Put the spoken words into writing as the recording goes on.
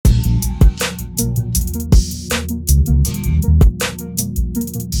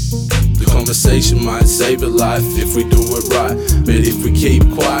conversation might save a life if we do it right. But if we keep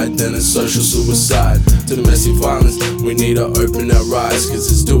quiet, then it's social suicide. To domestic violence, we need to open our eyes,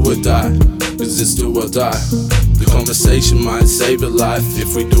 cause it's do or die, cause it's do or die. The conversation might save a life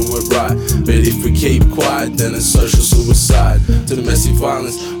if we do it right. But if we keep quiet, then it's social suicide. To domestic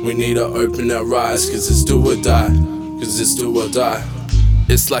violence, we need to open our eyes, cause it's do or die, cause it's do or die.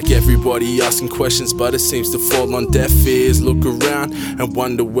 It's like everybody asking questions, but it seems to fall on deaf ears. Look around and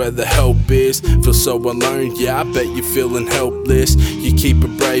wonder where the help is. Feel so alone, yeah, I bet you're feeling helpless. You keep a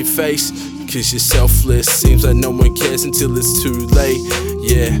brave face, cause you're selfless. Seems like no one cares until it's too late.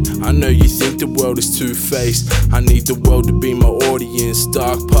 Yeah, I know you think the world is two-faced. I need the world to be my audience.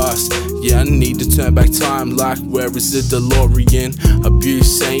 Dark past, yeah, I need to turn back time. Like, where is the DeLorean?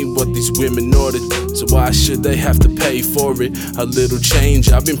 Abuse ain't what these women ordered, so why should they have to pay for it? A little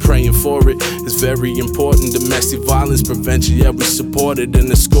change, I've been praying for it. It's very important. Domestic violence prevention, yeah, we support it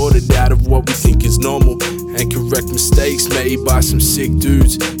and escort it out of what we think is normal, and correct mistakes made by some sick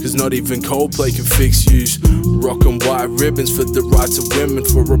dudes. Cause not even Coldplay can fix yous. Rockin' white ribbons for the rights of women,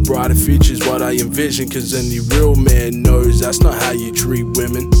 for a brighter future's what I envision. Cause any real man knows that's not how you treat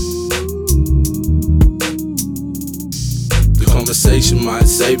women. The conversation might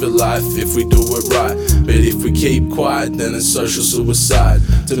save a life if we do it right. But if we keep quiet, then it's social suicide.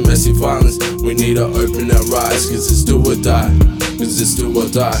 To domestic violence, we need to open our eyes, cause it's do or die, cause it's do or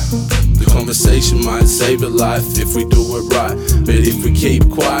die. The conversation might save a life if we do it right. But if we keep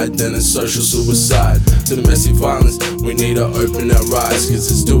quiet, then it's social suicide. To domestic violence, we need to open our eyes,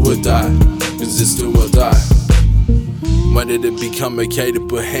 cause it's do or die, cause it's do or die. When did it become okay to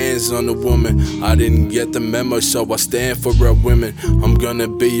put hands on a woman? I didn't get the memo, so I stand for real women. I'm gonna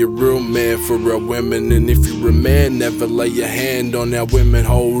be a real man for real women. And if you're a man, never lay your hand on that women.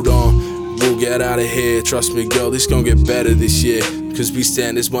 Hold on, we'll get out of here. Trust me, girl, it's gonna get better this year. Cause we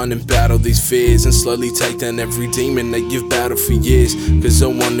stand as one and battle these fears, and slowly take down every demon that you've battled for years. Cause I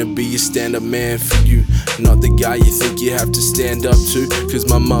wanna be a stand-up man for you, not the guy you think you have to stand up to. Cause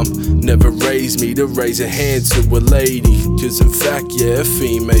my mom never raised me to raise a hand to a lady. Cause in fact, yeah, a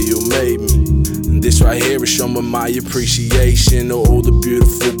female made me. And this right here is showing my appreciation to all the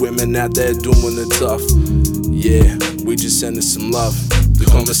beautiful women out there doing the tough. Yeah, we just sending some love. The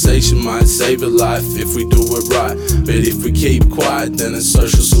conversation might save a life if we do it right. But if we keep quiet, then it's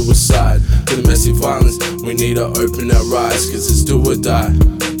social suicide. To domestic violence, we need to open our eyes, cause it's do or die,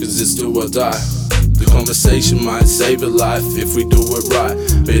 cause it's do or die. The conversation might save a life if we do it right.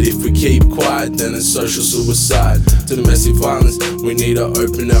 But if we keep quiet, then it's social suicide. To domestic violence, we need to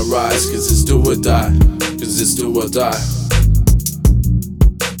open our eyes, cause it's do or die, cause it's do or die.